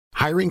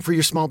Hiring for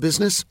your small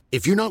business?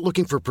 If you're not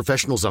looking for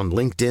professionals on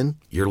LinkedIn,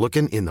 you're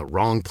looking in the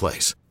wrong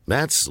place.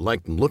 That's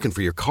like looking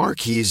for your car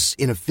keys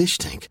in a fish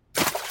tank.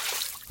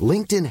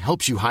 LinkedIn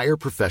helps you hire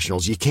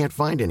professionals you can't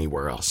find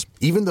anywhere else,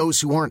 even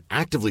those who aren't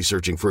actively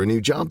searching for a new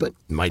job but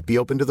might be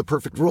open to the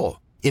perfect role.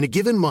 In a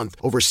given month,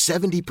 over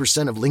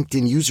 70% of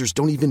LinkedIn users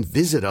don't even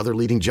visit other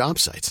leading job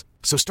sites.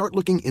 So start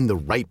looking in the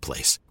right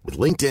place. With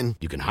LinkedIn,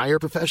 you can hire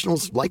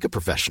professionals like a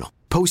professional.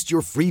 Post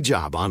your free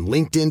job on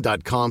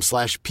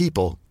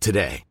linkedin.com/people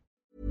today.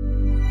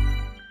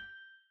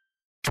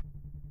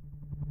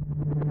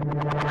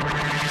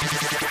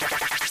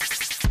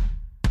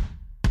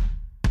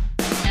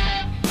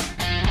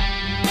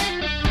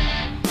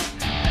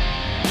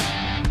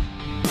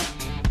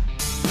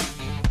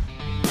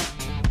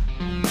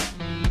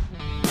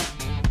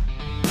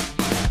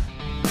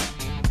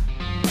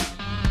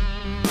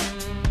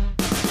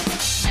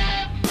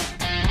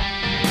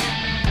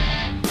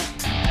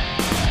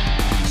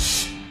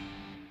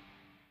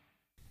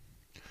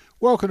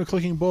 Welcome to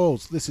Clicking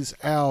Balls. This is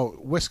our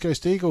West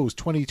Coast Eagles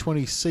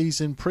 2020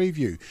 season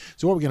preview.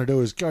 So what we're going to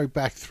do is go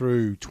back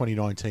through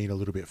 2019 a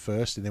little bit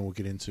first, and then we'll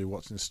get into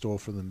what's in store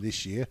for them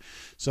this year.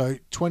 So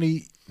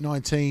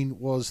 2019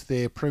 was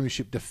their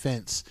premiership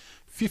defence.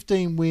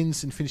 15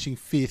 wins and finishing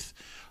fifth.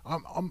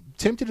 I'm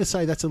tempted to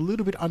say that's a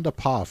little bit under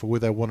par for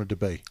where they wanted to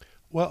be.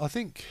 Well, I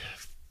think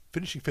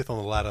finishing fifth on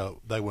the ladder,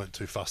 they weren't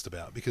too fussed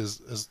about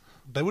because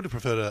they would have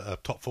preferred a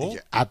top four.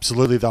 Yeah,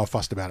 absolutely, they were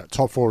fussed about it.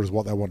 Top four is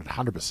what they wanted,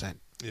 100%.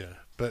 Yeah,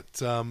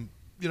 but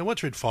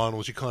once you're in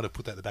finals, you kind of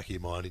put that in the back of your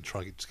mind and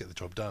try and just get the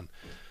job done.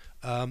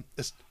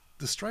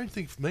 The strange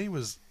thing for me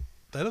was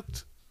they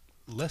looked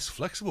less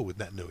flexible with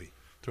Nat Nui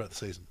throughout the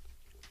season.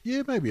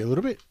 Yeah, maybe a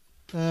little bit.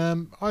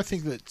 I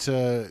think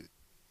that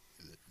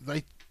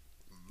they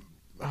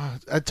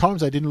at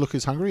times they didn't look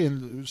as hungry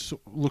and it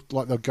looked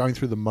like they were going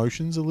through the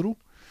motions a little.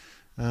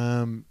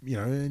 And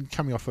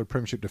coming off a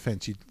premiership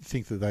defence, you'd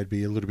think that they'd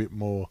be a little bit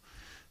more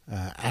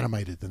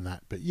animated than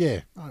that. But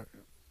yeah,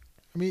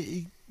 I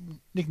mean,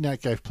 Nick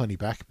Nat gave plenty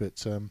back,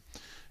 but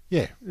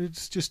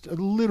it's just a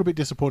little bit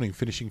disappointing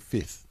finishing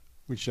fifth,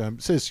 which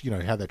says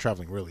how they're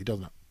travelling, really,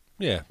 doesn't it?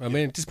 Yeah, I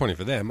mean, disappointing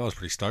for them. I was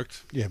pretty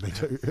stoked. Yeah, me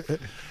too.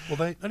 Well,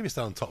 they only missed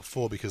out on top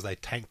four because they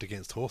tanked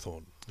against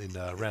Hawthorn in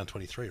round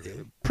 23,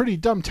 really. Pretty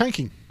dumb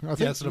tanking, I think.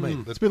 Yeah, that's what I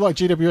mean. It's a bit like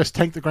GWS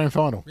tanked the grand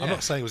final. I'm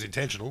not saying it was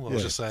intentional. I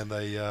was just saying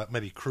they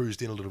maybe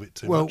cruised in a little bit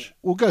too much. Well,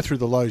 we'll go through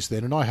the lows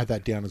then, and I had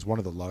that down as one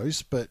of the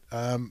lows, but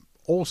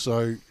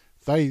also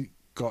they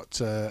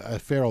got a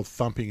fair old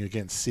thumping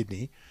against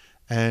Sydney,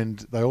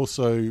 and they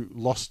also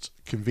lost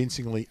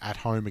convincingly at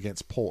home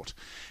against Port.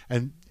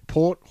 And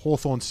Port,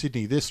 Hawthorn,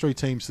 Sydney, there's three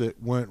teams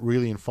that weren't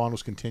really in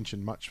finals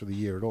contention much for the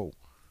year at all.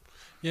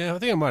 Yeah, I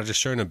think I might have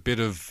just shown a bit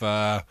of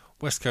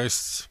West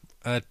Coast's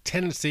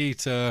tendency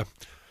to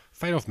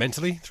fade off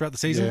mentally throughout the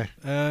season.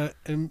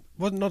 And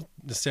was not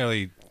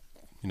necessarily,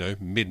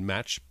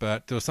 mid-match,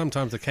 but there were some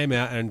times they came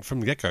out and from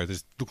the get-go, they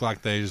looked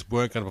like they just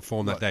weren't going to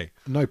perform that day.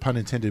 No pun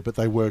intended, but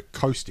they were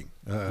coasting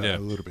a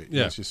little bit.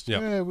 Yeah. It's just,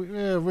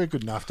 we're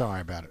good enough, don't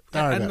worry about it.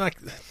 The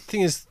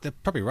thing is, they're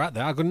probably right,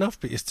 they are good enough,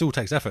 but it still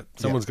takes effort.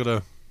 Someone's got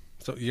to...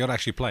 So you got to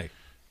actually play.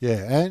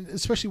 Yeah, and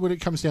especially when it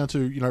comes down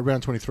to,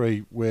 round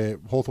 23, where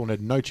Hawthorn had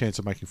no chance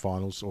of making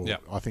finals, or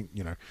I think,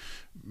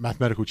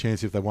 mathematical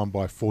chance if they won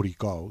by 40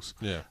 goals.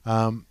 Yeah.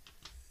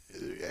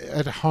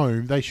 At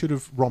home, they should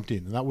have romped in,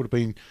 and that would have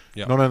been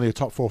not only a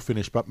top four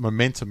finish, but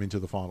momentum into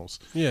the finals.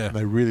 Yeah. And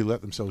they really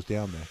let themselves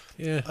down there.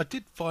 Yeah. I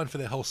did find for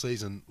their whole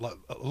season, like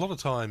a lot of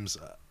times,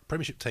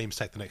 premiership teams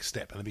take the next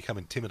step and they become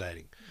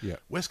intimidating. Yeah.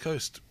 West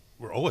Coast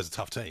were always a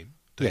tough team,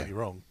 don't get me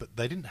wrong, but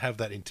they didn't have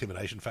that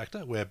intimidation factor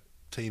where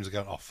teams are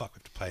going, oh, fuck, we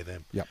have to play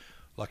them. Yep.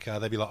 Like,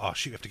 they'd be like, oh,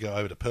 shit, we have to go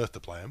over to Perth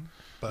to play them.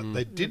 But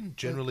they didn't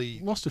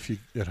generally... Lost a few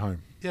at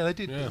home. Yeah, they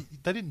did. Yeah.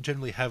 They didn't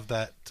generally have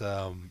that,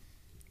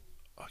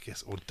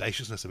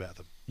 audaciousness about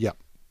them. Yep.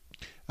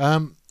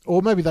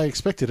 Or maybe they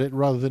expected it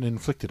rather than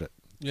inflicted it.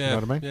 Yeah. You know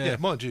what I mean? Yeah,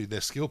 mind you,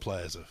 their skill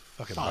players are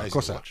fucking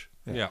amazing to watch.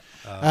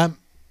 Yeah.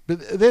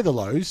 But they're the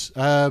lows,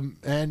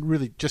 and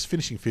really just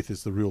finishing fifth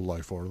is the real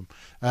low for them.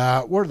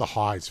 What are the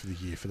highs for the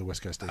year for the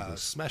West Coast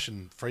Eagles?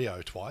 Smashing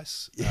Freo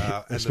twice.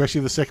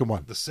 Especially the second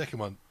one. The second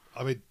one,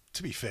 I mean,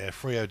 to be fair,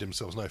 Freo did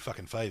themselves no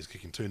fucking favours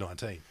kicking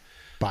 2-19.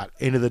 But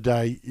end of the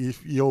day,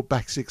 if your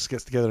back six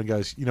gets together and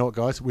goes, you know what,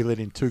 guys, we let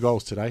in 2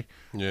 goals today.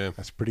 Yeah.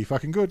 That's pretty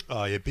fucking good.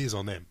 Oh, yeah, beers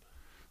on them.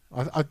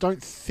 I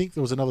don't think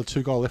there was another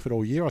 2-goal effort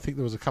all year. I think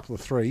there was a couple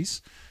of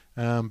threes.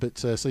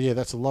 That's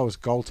the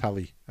lowest goal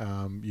tally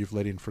you've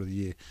let in for the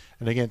year,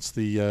 and against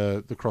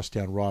the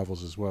crosstown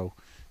rivals as well.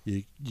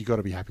 You got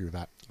to be happy with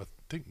that. I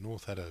think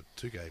North had a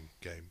 2-game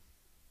game,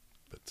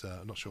 but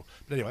I'm not sure.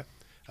 But anyway,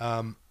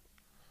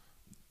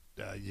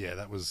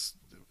 that was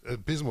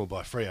abysmal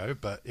by Freo.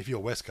 But if you're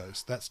West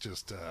Coast, that's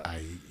just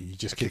you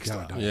just keep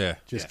going. Don't you?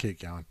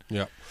 Keep going.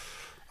 Yeah,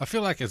 I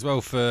feel like as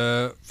well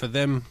for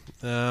them.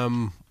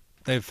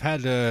 They've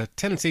had a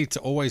tendency to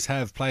always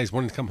have players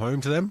wanting to come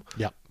home to them.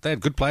 Yep. They had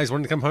good players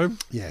wanting to come home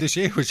this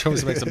year, which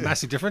obviously makes a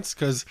massive difference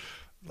because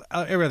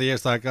every other year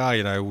it's like,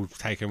 we'll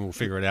take them, we'll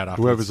figure it out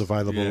afterwards. Whoever's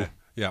available.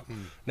 Yeah.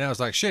 Now it's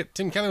like, shit,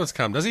 Tim Kelly wants to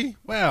come, does he?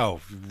 Well,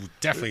 we'll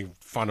definitely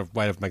find a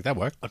way to make that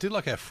work. I did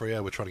like how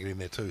Freo were trying to get in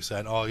there too,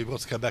 saying, "Oh, he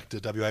wants to come back to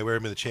WA. We're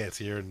him with a chance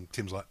here." And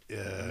Tim's like,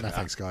 No,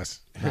 thanks, guys.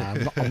 No,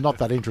 I'm not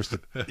that interested.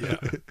 Yeah.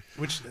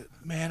 Which,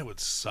 man, it would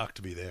suck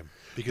to be them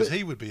because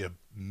he would be a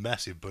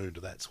massive boon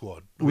to that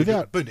squad.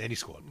 Without- boon to any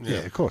squad. Yeah,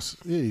 of course.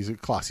 Yeah, he's a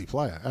classy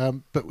player.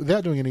 But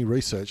without doing any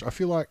research, I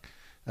feel like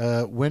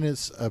when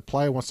a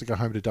player wants to go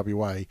home to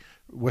WA,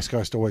 West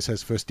Coast always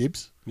has first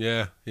dibs.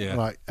 Yeah.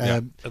 Right.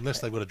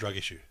 Unless they've got a drug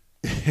issue.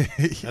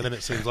 And then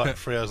it seems like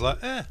Freo's like,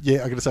 Yeah,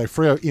 I'm going to say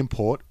Freo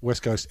import,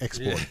 West Coast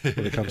export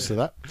when it comes to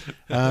that.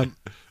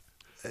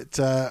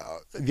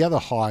 The other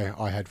high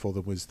I had for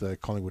them was the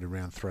Collingwood in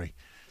round 3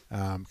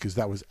 because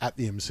that was at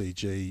the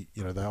MCG.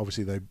 You know, they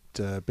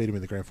beat them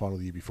in the grand final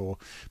the year before.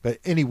 But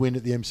any win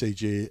at the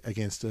MCG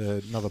against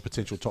another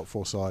potential top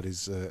 4 side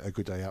is a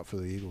good day out for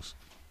the Eagles.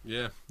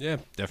 Yeah,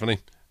 definitely.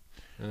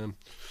 Yeah.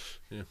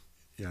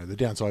 You know, the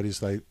downside is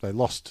they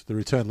lost the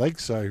return leg,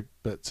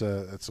 but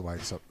that's the way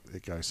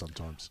it goes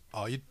sometimes.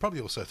 oh, you'd probably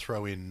also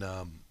throw in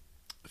the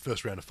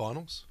first round of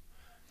finals,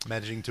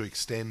 managing to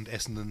extend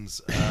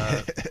Essendon's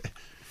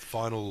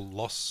final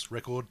loss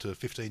record to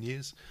 15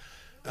 years.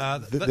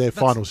 Their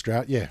finals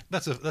drought, yeah.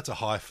 That's a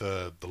high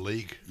for the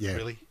league, Yeah,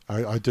 really.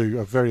 I do.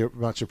 I very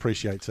much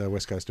appreciate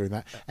West Coast doing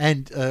that.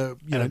 And,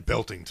 And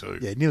belting too.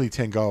 yeah, nearly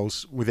 10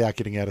 goals without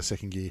getting out of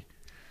second gear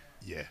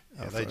Yeah.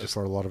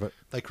 for a lot of it.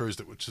 They cruised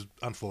it, which is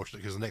unfortunate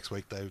because the next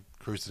week they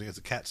cruised it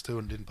against the Cats too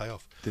and didn't pay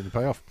off. Didn't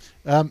pay off.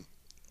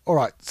 All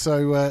right,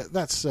 so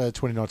that's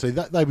 2019.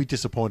 They'd be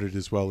disappointed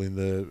as well in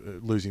the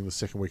losing the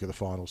second week of the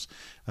finals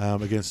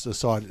against a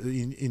side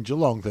in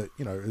Geelong that,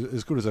 you know,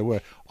 as good as they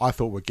were, I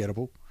thought were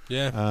gettable.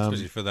 Yeah,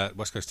 especially for that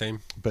West Coast team.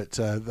 But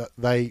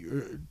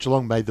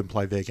Geelong made them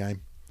play their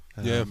game,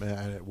 and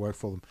it worked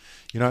for them.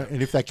 You know,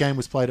 and if that game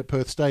was played at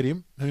Perth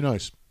Stadium, who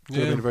knows? Could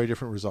have been a very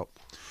different result.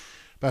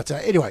 But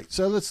anyway,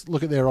 so let's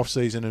look at their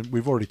off-season, and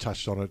we've already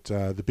touched on it.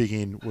 The big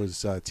in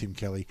was Tim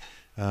Kelly,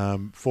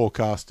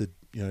 forecasted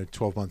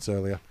 12 months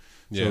earlier.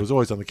 So it was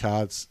always on the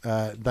cards.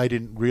 They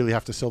didn't really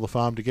have to sell the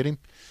farm to get him.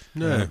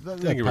 No, they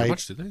didn't get very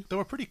much, did they? They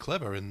were pretty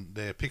clever in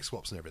their pick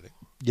swaps and everything.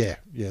 Yeah,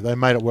 they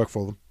made it work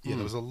for them. Yeah,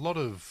 there was a lot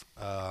of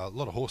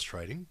horse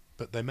trading,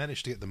 but they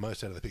managed to get the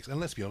most out of the picks. And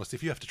let's be honest,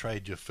 if you have to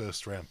trade your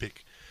first round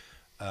pick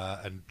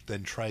and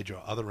then trade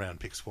your other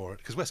round picks for it,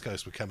 because West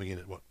Coast were coming in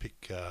at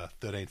pick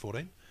 13,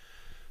 14.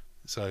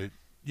 So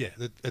yeah,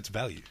 it's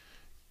value.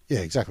 Yeah,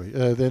 exactly.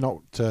 They're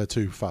not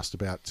too fussed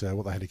about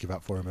what they had to give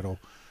up for him at all.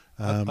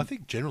 I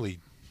think generally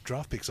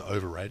draft picks are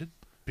overrated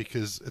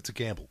because it's a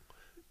gamble.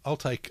 I'll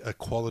take a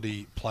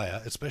quality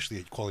player, especially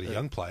a quality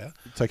young player,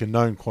 Take a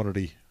known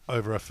quantity.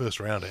 over a first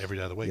rounder every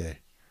day of the week.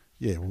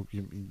 Yeah. Well,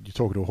 you're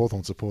talking to a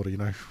Hawthorn supporter, you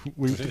know.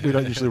 We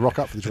don't usually rock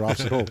up for the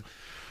drafts at all.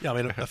 Yeah,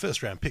 I mean, a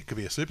first round pick could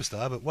be a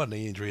superstar, but one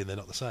knee injury and they're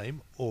not the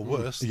same, or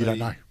worse. You don't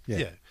know.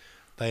 Yeah.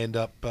 They end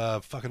up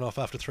fucking off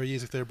after 3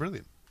 years if they're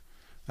brilliant.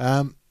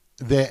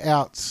 Their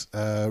outs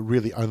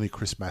really only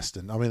Chris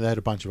Maston. I mean, they had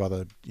a bunch of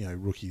other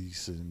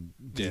rookies and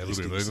Yeah, a little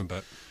bit of movement,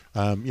 but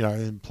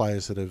and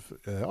players that have.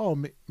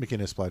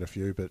 McInnes played a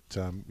few, but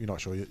you're not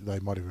sure they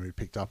might even be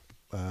picked up.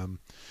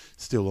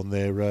 Still on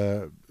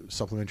their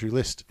supplementary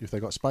list if they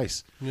got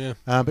space. yeah,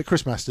 But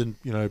Chris Maston,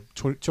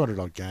 200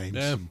 odd games.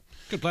 yeah,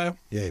 good player.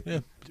 Yeah.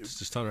 It's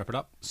just time to wrap it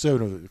up.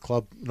 Servant of the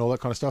club and all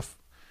that kind of stuff.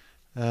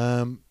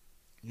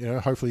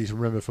 Hopefully he's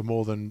remembered for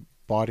more than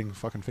biting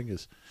fucking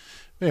fingers.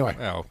 Anyway,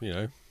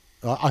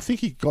 Well, I think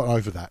he got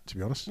over that, to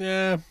be honest.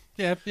 I've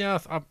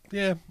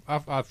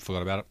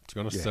forgot about it, to be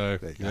honest. Yeah, So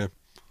there you go. yeah,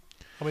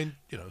 I mean,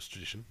 it's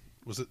tradition.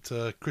 Was it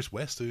Chris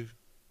West who...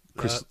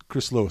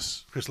 Chris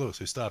Lewis. Chris Lewis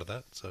who started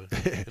that, so...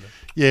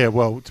 Yeah,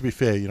 well, to be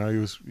fair,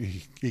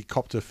 he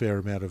copped a fair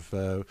amount of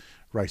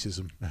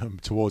racism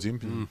towards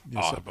him.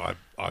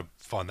 I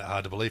find that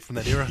hard to believe from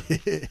that era.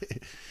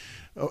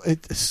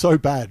 It's so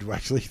bad,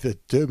 actually,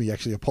 that Derby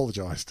actually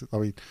apologised. I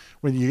mean,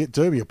 when you get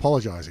Derby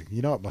apologising,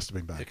 it must have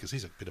been bad. Yeah, because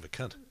he's a bit of a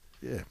cunt.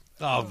 Yeah.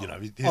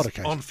 His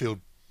occasion. on-field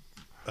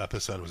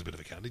persona was a bit of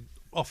a cunt.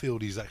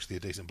 Off-field, he's actually a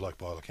decent bloke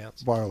by all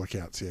accounts. By all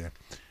accounts, yeah.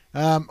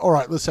 All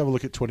right, let's have a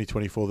look at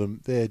 2020 for them.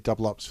 They're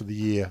double-ups for the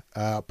year.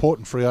 Port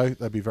and Freo,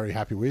 they'd be very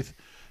happy with.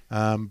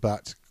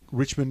 But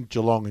Richmond,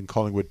 Geelong and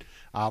Collingwood,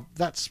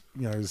 that's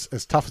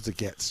as tough as it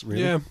gets,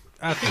 really. yeah.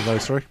 For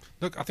those three.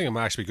 Look, I think it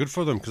might actually be good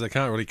for them because they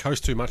can't really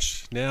coast too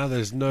much now.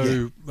 There's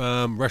no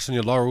rest on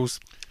your laurels.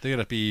 They're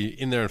going to be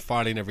in there and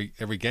fighting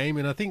every game,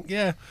 and I think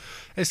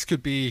this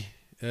could be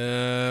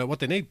what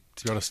they need,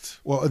 to be honest.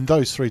 Well, and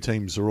those three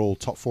teams are all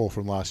top four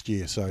from last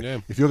year. So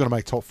if you're going to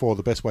make top four,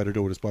 the best way to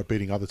do it is by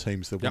beating other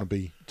teams that want to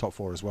be top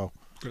four as well.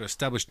 Got to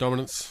establish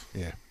dominance.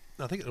 Yeah.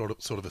 I think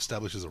it sort of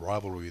establishes a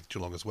rivalry with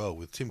Geelong as well,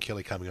 with Tim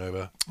Kelly coming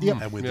over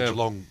and with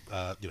Geelong,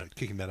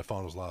 kicking them out of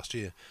finals last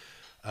year.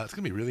 It's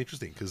going to be really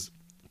interesting because,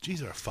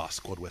 they're a fast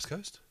squad, West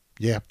Coast.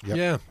 Yeah.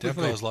 Yeah, With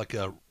definitely. guys like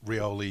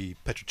Rioli,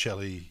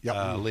 Petruccelli, Yep.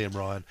 Liam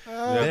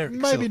Ryan.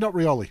 Maybe not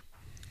Rioli.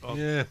 Oh,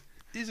 Yeah.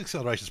 his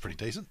acceleration's pretty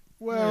decent.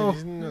 Well,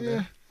 he's not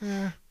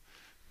yeah.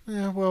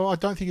 Yeah, well, I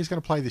don't think he's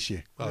going to play this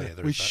year. Oh, yeah,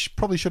 there we is that.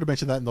 probably should have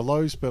mentioned that in the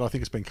lows, but I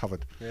think it's been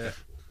covered. Yeah.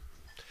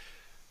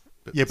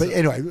 But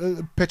anyway,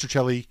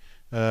 Petruccelli,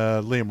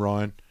 Liam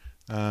Ryan,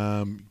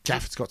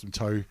 Gafford's got some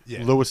toe.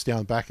 Yeah. Lewis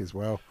down back as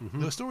well.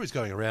 There were stories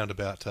going around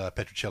about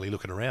Petruccelli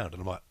looking around,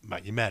 and I'm like,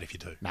 mate, you're mad if you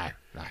do. No,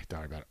 don't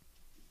worry about it.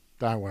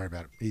 Don't worry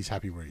about it. He's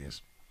happy where he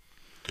is.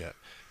 Yeah.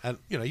 And,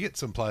 you get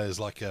some players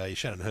like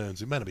Shannon Hearns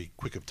who may not be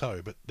quick of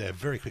toe, but they're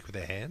very quick with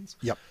their hands.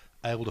 Yep.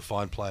 Able to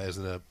find players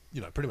in a,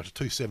 pretty much a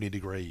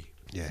 270-degree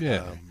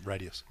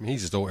radius. I mean,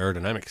 he's just all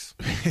aerodynamics.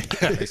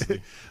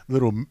 Basically.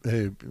 Little,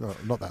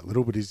 not that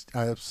little, but he's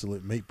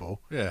absolute meatball.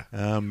 Yeah.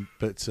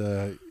 But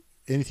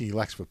anything he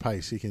lacks for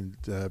pace, he can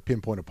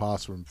pinpoint a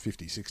pass from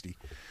 50, 60.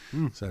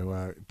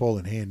 So ball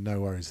in hand,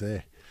 no worries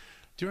there.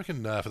 Do you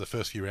reckon for the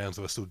first few rounds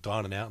they were still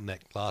dining out in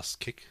that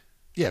last kick?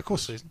 Yeah, of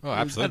course. Season? Oh,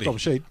 absolutely. Dom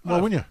Sheed,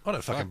 why wouldn't you? I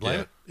don't fucking Fuck blame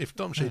yeah. it. If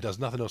Dom Sheed does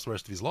nothing else the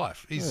rest of his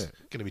life, he's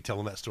going to be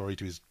telling that story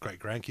to his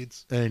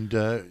great-grandkids. And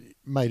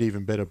made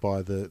even better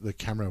by the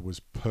camera was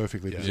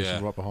perfectly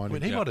positioned Yeah. right behind I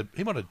mean, him.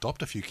 he might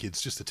adopt a few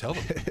kids just to tell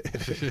them.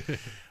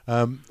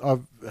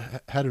 I've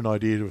had an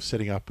idea of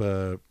setting up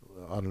a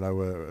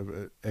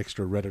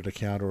extra Reddit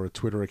account or a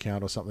Twitter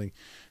account or something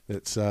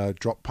that's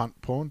drop punt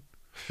porn.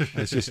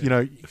 It's just,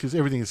 because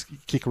everything is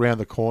kick around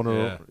the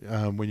corner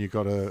when you've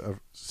got a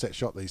set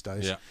shot these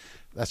days. Yeah.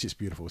 That's just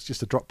beautiful. It's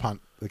just a drop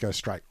punt that goes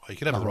straight. You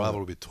could have a Nothing wrong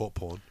rivalry with taught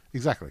porn.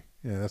 Exactly.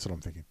 Yeah, that's what I'm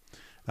thinking.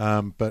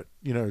 But,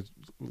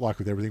 like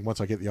with everything,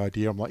 once I get the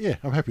idea, I'm like, yeah,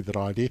 I'm happy with that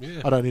idea.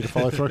 Yeah. I don't need to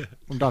follow through.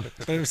 I'm done.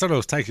 But if someone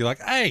else takes you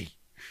like, hey,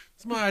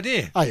 it's my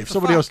idea. Hey, if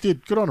somebody else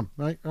did, good on them,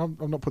 mate. I'm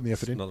not putting the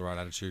effort in. Not the right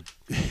attitude.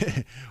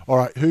 All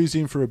right, who's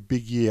in for a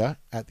big year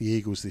at the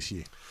Eagles this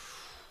year?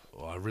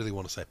 Oh, I really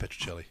want to say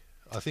Petruccelli.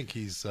 I think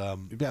he's...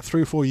 About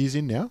 3 or 4 years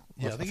in now.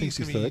 I think he's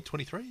going to be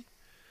 23.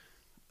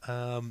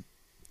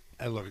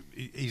 And look,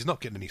 he's not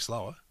getting any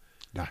slower.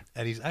 No.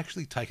 And he's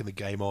actually taken the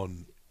game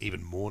on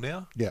even more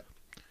now. Yeah.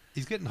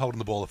 He's getting hold of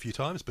the ball a few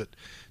times, but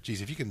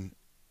geez, if you can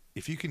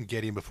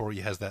get him before he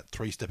has that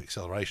 3-step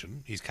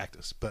acceleration, he's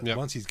cactus. But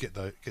once he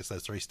gets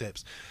those 3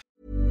 steps.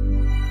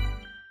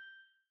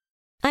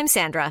 I'm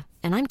Sandra,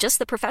 and I'm just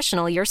the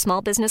professional your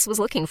small business was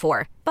looking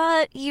for.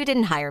 But you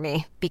didn't hire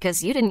me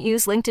because you didn't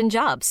use LinkedIn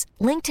Jobs.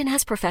 LinkedIn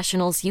has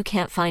professionals you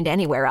can't find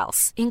anywhere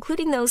else,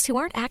 including those who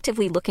aren't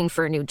actively looking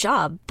for a new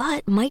job,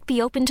 but might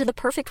be open to the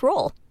perfect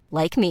role,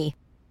 like me.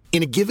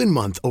 In a given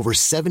month, over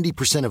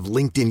 70% of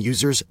LinkedIn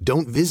users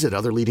don't visit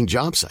other leading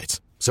job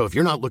sites. So if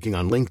you're not looking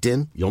on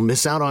LinkedIn, you'll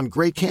miss out on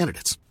great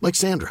candidates like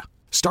Sandra.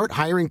 Start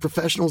hiring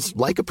professionals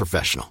like a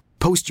professional.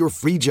 Post your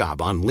free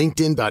job on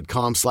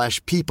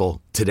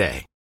linkedin.com/people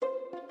today.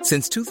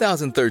 Since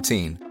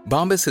 2013,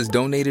 Bombas has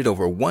donated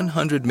over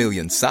 100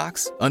 million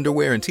socks,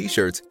 underwear, and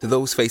T-shirts to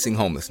those facing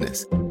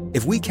homelessness.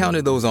 If we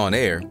counted those on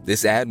air,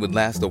 this ad would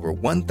last over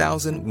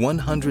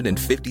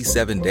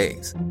 1,157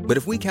 days. But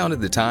if we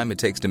counted the time it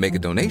takes to make a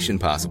donation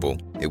possible,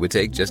 it would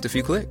take just a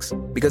few clicks.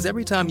 Because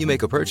every time you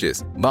make a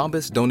purchase,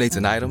 Bombas donates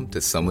an item to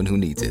someone who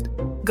needs it.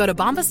 Go to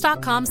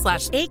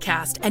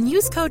bombas.com/ACAST and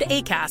use code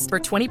ACAST for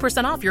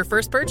 20% off your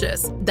first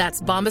purchase.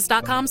 That's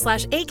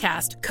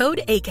bombas.com/ACAST,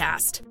 code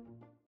ACAST.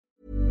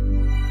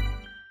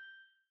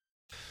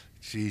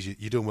 Jeez,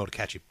 you're doing well to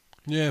catch him.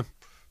 Yeah,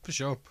 for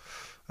sure.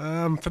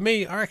 For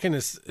me, I reckon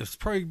it's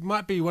probably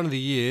might be one of the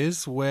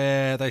years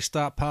where they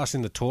start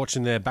passing the torch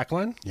in their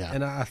backline. Yeah.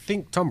 And I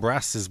think Tom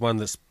Brass is one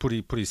that's put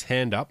his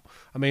hand up.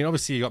 I mean,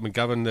 obviously you got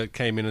McGovern that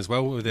came in as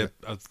well. Are they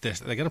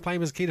going to play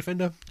him as a key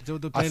defender? Is that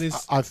what the plan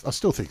is? I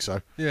still think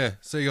so. Yeah.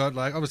 So you got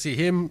obviously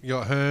him. You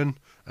got Hearn,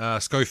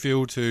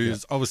 Schofield,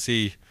 who's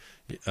obviously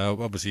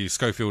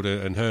Schofield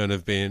and Hearn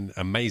have been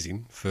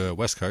amazing for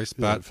West Coast,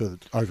 but for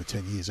over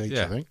 10 years each,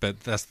 I think.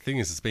 But that's the thing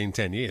is, it's been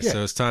 10 years, Yeah.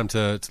 so it's time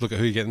to look at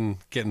who you're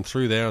getting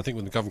through there. I think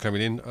with the government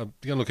coming in,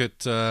 you're going to look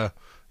at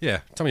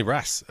Tommy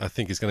Brass. I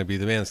think is going to be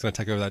the man that's going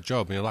to take over that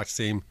job, and I'd like to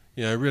see him,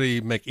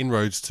 really make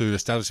inroads to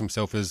establish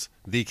himself as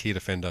the key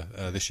defender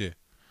this year.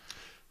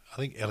 I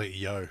think Elliot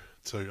Yeo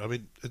too. I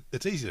mean,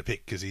 it's easy to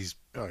pick because he's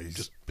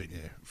just been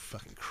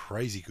fucking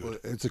crazy good. Well,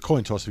 it's a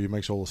coin toss if he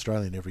makes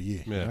All-Australian every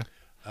year. Yeah.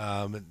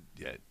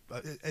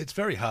 It's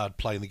very hard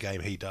playing the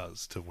game he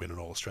does to win an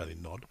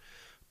All-Australian nod,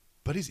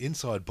 but his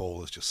inside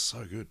ball is just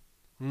so good.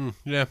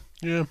 Yeah.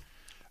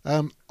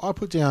 I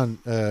put down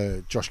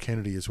Josh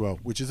Kennedy as well,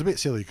 which is a bit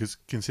silly because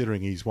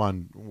considering he's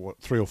won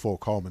 3 or 4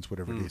 Colemans,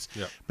 whatever it is.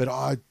 Yeah. But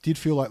I did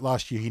feel like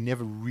last year he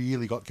never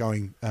really got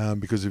going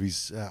because of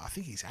his, I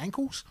think his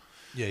ankles.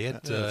 Yeah, he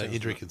had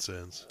injury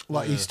concerns.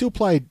 He still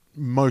played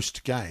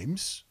most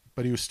games,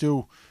 but he was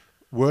still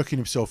working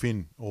himself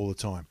in all the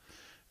time.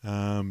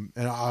 And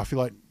I feel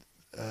like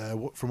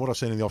from what I've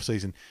seen in the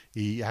off-season,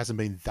 he hasn't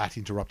been that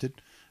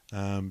interrupted.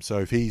 So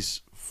if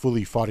he's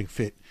fully fighting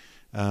fit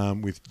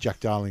with Jack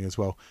Darling as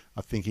well,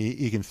 I think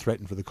he can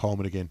threaten for the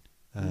Coleman again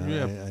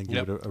and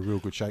give it a real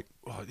good shake.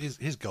 Oh,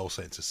 his goal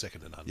sense is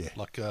second to none. Yeah.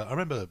 I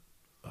remember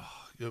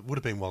it would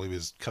have been while he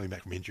was coming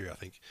back from injury, I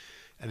think.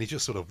 And he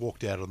just sort of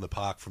walked out on the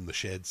park from the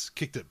sheds,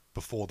 kicked it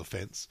before the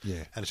fence,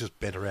 Yeah. and it's just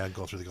bent around,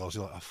 gone through the goals.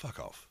 You're like, oh, fuck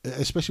off.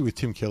 Especially with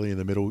Tim Kelly in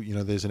the middle,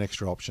 there's an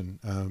extra option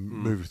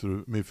moving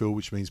through midfield,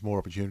 which means more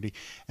opportunity.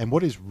 And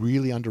what is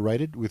really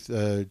underrated with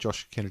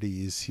Josh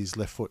Kennedy is his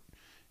left foot.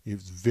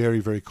 He's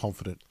very, very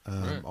confident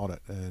on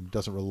it and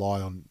doesn't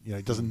rely on,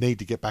 doesn't need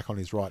to get back on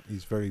his right.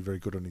 He's very, very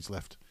good on his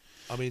left.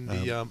 I mean,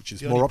 which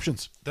is more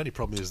options. The only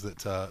problem is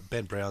that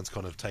Ben Brown's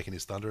kind of taken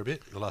his thunder a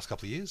bit in the last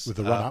couple of years. With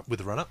the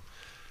run-up.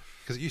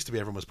 Because it used to be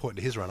everyone was pointing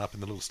to his run-up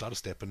in the little stutter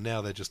step, and now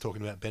they're just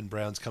talking about Ben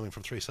Brown's coming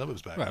from 3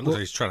 suburbs back. Well, it looks like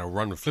he's trying to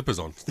run with flippers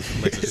on.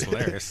 Makes it just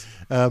hilarious.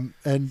 And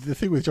the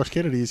thing with Josh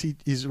Kennedy is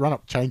his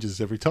run-up changes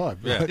every time.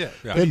 Yeah. Right?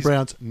 Yeah. Ben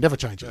Brown's never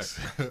changes.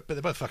 But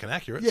they're both fucking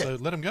accurate, Yeah. so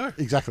let him go.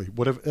 Exactly.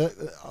 Whatever.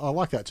 I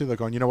like that too. They're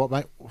going, you know what,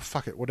 mate?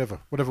 Fuck it. Whatever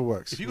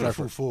works. If you've got a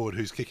full forward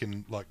who's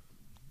kicking like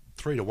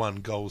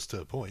 3-1 goals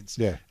to points,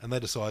 Yeah. and they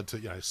decide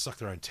to suck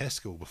their own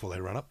testicle before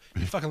they run up,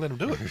 you fucking let them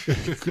do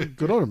it.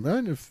 Good on them,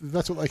 man. If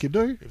that's what they can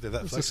do, If they're that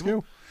that's a flexible.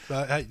 skill.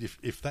 But hey,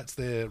 if that's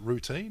their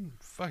routine,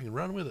 fucking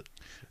run with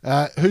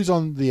it. Who's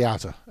on the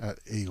outer at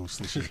Eagles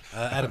this year?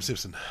 Adam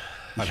Simpson.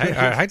 I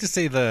hate to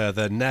see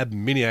the NAB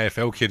mini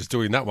AFL kids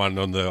doing that one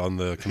on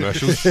the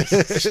commercials.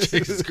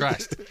 Jesus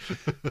Christ.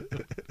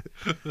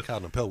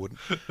 Cardinal Pell wouldn't.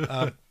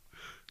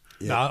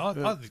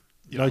 No,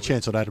 No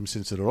chance on Adam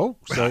Simpson at all.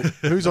 So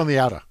who's on the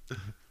outer?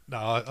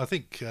 No, I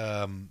think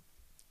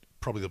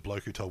probably the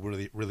bloke who told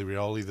Willie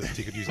Rioli that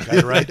he could use a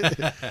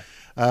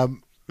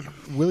Gatorade.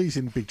 Willie's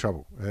in big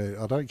trouble.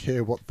 I don't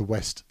care what the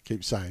West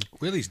keeps saying.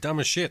 Willie's dumb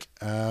as shit.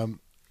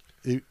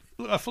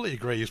 Look, I fully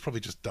agree. He was probably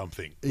just a dumb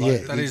thing. That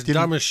he is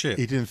didn't- dumb as shit.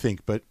 He didn't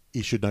think, but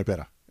he should know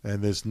better.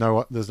 And there's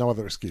no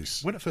other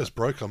excuse. When it first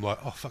broke, I'm like,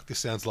 oh fuck, this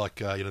sounds like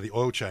the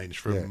oil change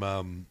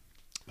from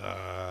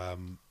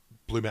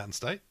Blue Mountain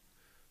State.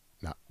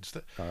 No, Just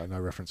that. no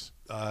reference.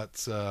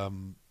 It's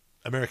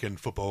American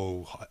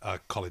football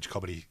college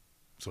comedy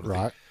sort of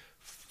Right. thing.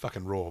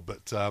 Fucking raw.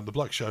 But the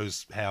bloke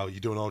shows how you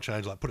do an oil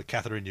change, like put a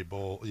catheter in your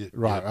ball.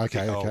 Right,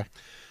 okay, kick hole, okay.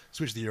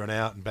 Switch the urine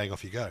out and bang,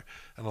 off you go. And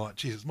I'm like,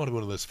 geez, it might have been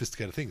one of those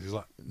sophisticated things. He's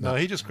like, no,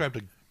 he just grabbed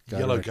a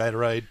yellow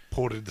Gatorade,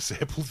 poured it into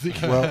sample thing.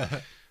 Well,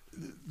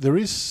 there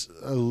is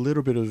a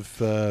little bit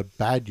of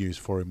bad news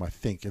for him, I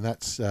think, and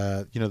that's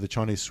the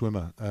Chinese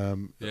swimmer.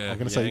 I'm going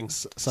to say Yang.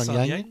 Sun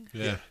Yang,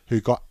 Yeah. who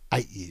got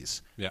 8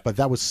 years. Yeah. But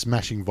that was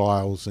smashing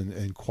vials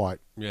and quite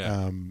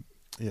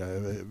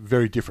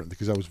very different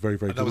because that was very,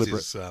 very And that was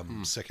deliberate.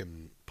 his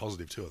second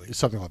positive too, I think.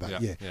 Something like that, Yeah.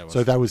 yeah. Yeah, it was.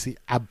 So that was the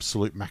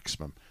absolute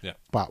maximum. Yeah.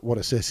 But what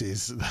it says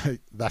is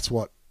that's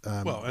what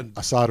and-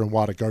 Asada and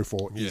Wada go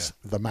for is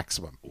the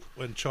maximum.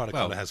 When China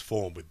Well- kind of has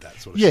form with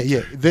that sort of Yeah, shit.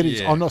 yeah. That is.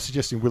 Yeah. I'm not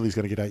suggesting Willie's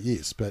going to get 8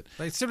 years, but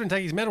They still didn't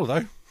take his medal,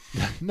 though.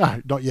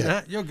 no, not yet.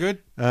 Nah, you're good.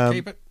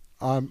 Keep it.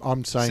 I'm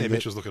saying Sam that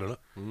Mitchell's looking at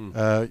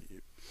it.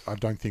 I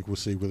don't think we'll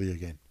see Willie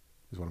again.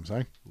 Is what I'm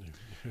saying.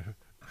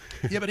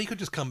 Yeah, but he could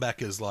just come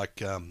back as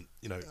like, Another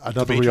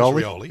Demetrius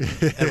Rioli.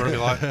 Everyone would be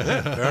like,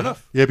 yeah, fair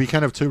enough. Yeah, but you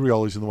can't have 2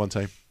 Riolis in the one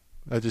team.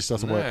 That just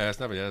doesn't work. Yeah, it's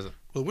nobody has it.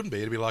 Well, it wouldn't be.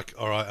 It'd be like,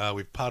 all right,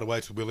 we've parted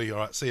ways with Willie. All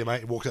right, see you, mate.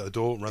 He walks out the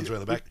door and runs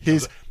around the back.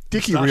 Here's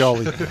Dickie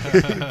Rioli.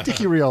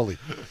 Dickie Rioli.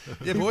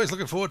 Yeah, boys,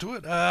 looking forward to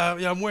it.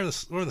 I'm wearing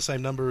the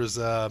same number as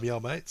my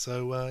old mate.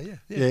 So, yeah.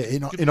 Yeah,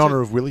 in honour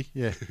of Willie.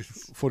 Yeah,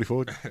 40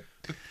 forward.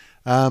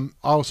 I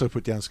also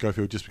put down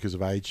Schofield just because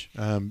of age.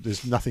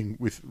 There's nothing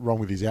wrong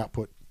with his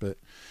output, but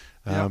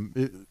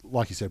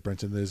like you said,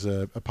 Brenton, there's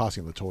a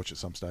passing of the torch at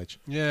some stage.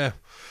 Yeah.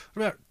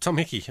 What about Tom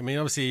Hickey? I mean,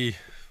 obviously,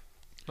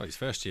 not his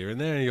first year in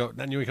there, and you got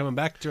Nat coming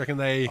back. Do you reckon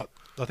they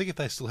I think if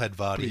they still had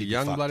Vardy, put a he'd be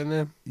young fucked. blood in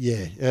there?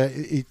 Yeah,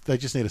 they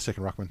just need a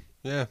second ruckman,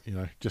 Yeah.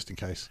 just in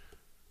case.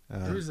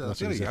 There is a that's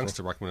bit what of he's there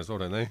youngster ruckman as well,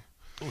 don't they?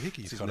 Well,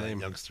 Hickey's What's his kind of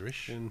name?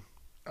 youngsterish. And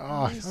for.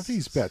 Oh, I think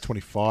he's about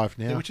 25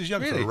 now. Yeah, which is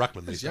young Really? for a ruckman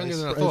That's these younger days.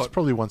 than I it's thought.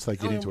 probably once they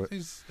get into it.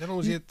 How long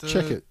was he at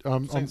Check it.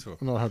 I'm Saints for?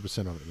 not 100%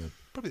 on it then.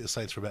 Probably the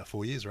Saints for about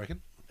 4 years, I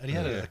reckon. And he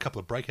had a couple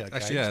of breakout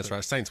games. Actually, yeah, that's but-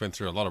 right. Saints went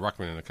through a lot of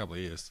ruckman in a couple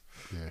of years.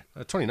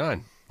 Yeah.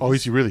 29. Oh,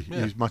 is he really?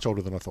 Yeah. He's much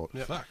older than I thought.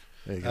 Fuck.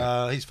 There you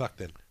go. He's fucked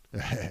then.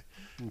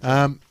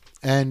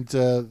 And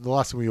the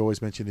last thing we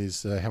always mention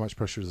is how much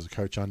pressure is the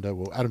coach under?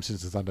 Well, Adam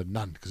Simpson's under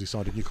none because he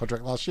signed a new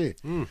contract last year.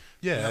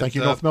 Yeah. Thank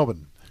you, and, North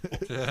Melbourne.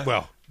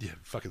 Well, yeah,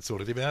 fucking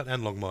sorted him out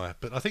and Longmire.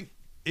 But I think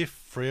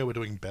if Freo were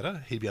doing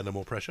better, he'd be under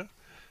more pressure.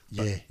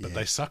 But, Yeah, but yeah.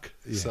 they suck.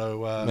 Yeah.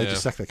 So They Yeah.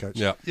 just sack their coach.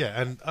 Yeah. yeah,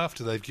 and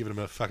after they've given him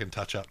a fucking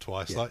touch up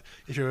twice, Yeah. like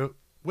if you're a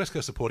West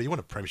Coast supporter, you want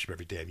a premiership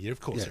every damn year. Of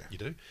course Yeah. you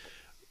do.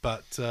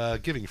 But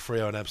giving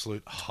Freo an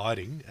absolute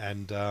hiding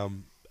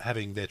and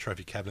having their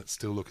trophy cabinet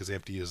still look as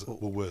empty as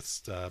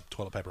Woolworth's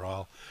toilet paper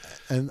aisle,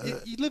 And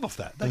you live off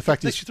that. and the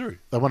fact takes is, you through.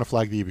 they won a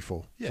flag the year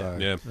before. Yeah. So,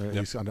 Yeah.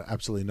 he's under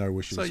absolutely no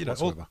wishes So,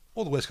 whatsoever.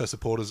 all the West Coast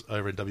supporters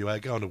over in WA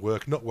going to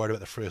work, not worried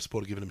about the Freo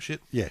supporter giving them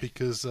shit. Yeah.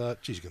 Because,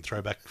 geez, you can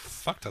throw back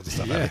fuck tons of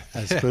stuff Yeah. at it.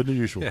 As per the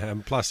usual. Yeah,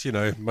 and plus,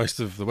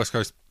 most of the West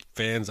Coast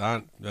fans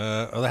aren't,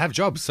 or they have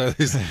jobs, so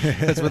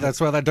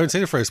that's why they don't see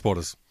the Freo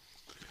supporters.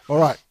 All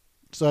right.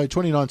 So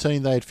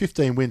 2019, they had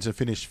 15 wins and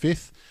finished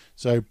 5th.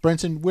 So,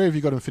 Brenton, where have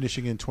you got them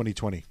finishing in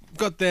 2020?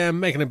 Got them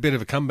making a bit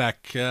of a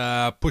comeback,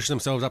 pushing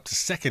themselves up to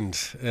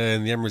second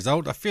in the end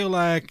result. I feel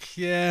like,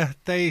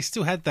 they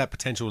still had that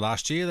potential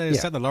last year. They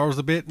sat in the laurels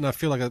a bit, and I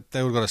feel like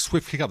they would have got a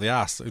swift kick up the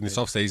arse in this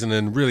off-season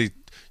and really,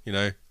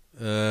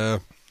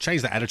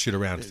 change the attitude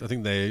around. I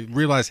think they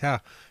realise how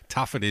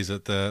tough it is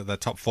at the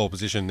top 4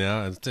 position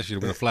now, and especially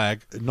to win a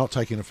flag. Not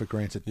taking it for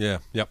granted. Yeah,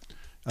 yep.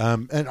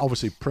 And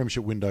obviously,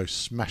 premiership window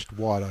smashed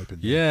wide open.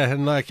 Yeah,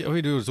 and all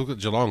we do is look at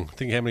Geelong,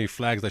 think how many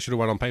flags they should have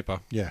won on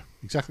paper. Yeah,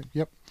 exactly.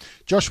 Yep.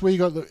 Josh, where you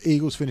got the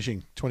Eagles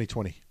finishing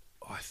 2020?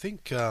 I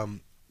think the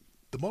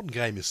modern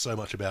game is so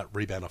much about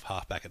rebound off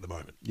halfback at the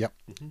moment. Yep.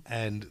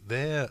 And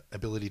their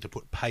ability to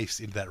put pace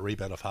into that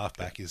rebound off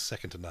halfback is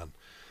second to none.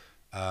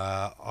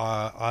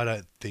 I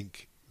don't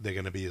think they're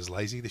going to be as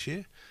lazy this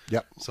year.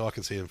 Yep. So I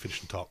can see them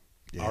finishing top.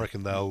 Yeah. I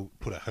reckon they'll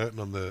put a hurting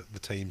on the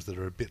teams that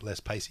are a bit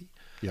less pacey.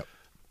 Yep.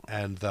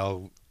 And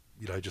they'll,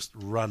 just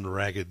run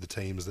ragged the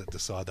teams that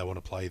decide they want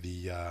to play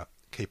the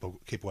keep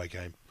away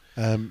game.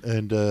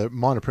 And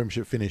minor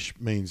premiership finish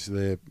means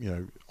they're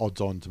odds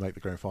on to make the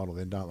grand final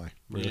then, don't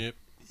they? Yep.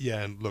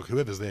 Yeah, and look,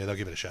 whoever's there, they'll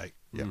give it a shake.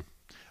 Yeah.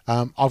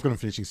 I've got them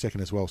finishing second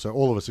as well. So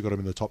all of us have got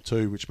them in the top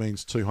 2, which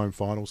means 2 home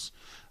finals.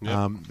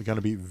 Yep. They're going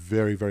to be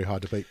very, very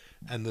hard to beat.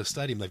 And the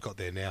stadium they've got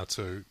there now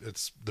too,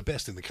 it's the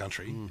best in the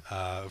country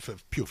for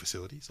pure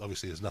facilities.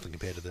 Obviously, there's nothing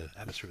compared to the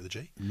atmosphere of the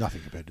G.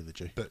 Nothing compared to the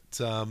G.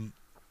 But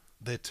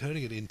they're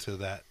turning it into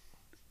that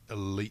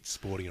elite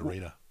sporting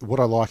arena.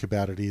 What I like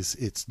about it is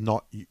it's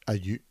not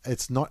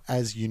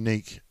as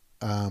unique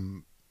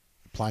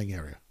playing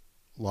area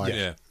like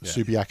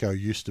Subiaco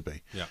used to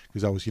be. Yeah.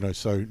 Because that was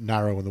so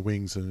narrow in the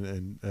wings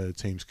and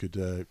teams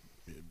could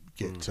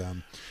get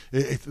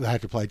if they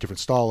had to play a different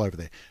style over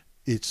there.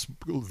 It's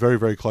very,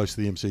 very close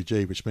to the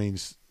MCG, which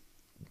means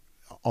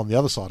on the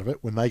other side of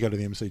it, when they go to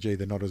the MCG,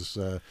 they're not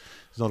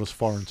as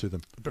foreign to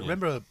them. But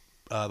remember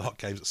the hot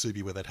games at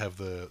Subi where they'd have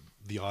the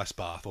ice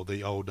bath or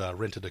the old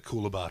rented a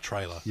cooler bar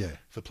trailer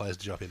for players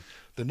to jump in.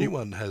 The new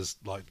one has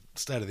like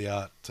state of the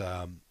art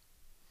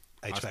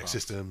HVAC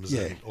systems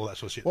and all that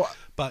sort of shit. Well,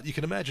 but you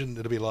can imagine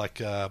it'll be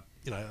like a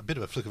bit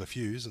of a flick of a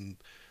fuse and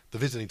the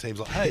visiting team's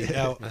like, hey,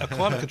 our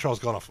climate control's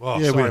gone off. Oh,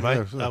 Yeah, sorry,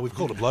 mate. We've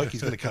called a bloke.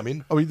 He's going to come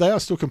in. I mean, they are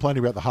still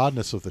complaining about the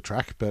hardness of the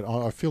track, but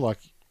I feel like,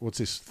 what's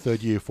this,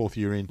 3rd year, 4th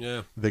year in?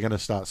 Yeah. They're going to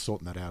start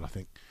sorting that out, I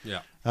think. Yeah.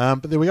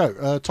 But there we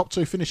go. Top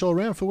 2 finish all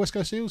around for West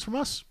Coast Eagles from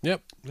us.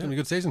 Yep. Having a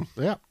good season.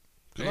 Yeah.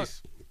 Good luck.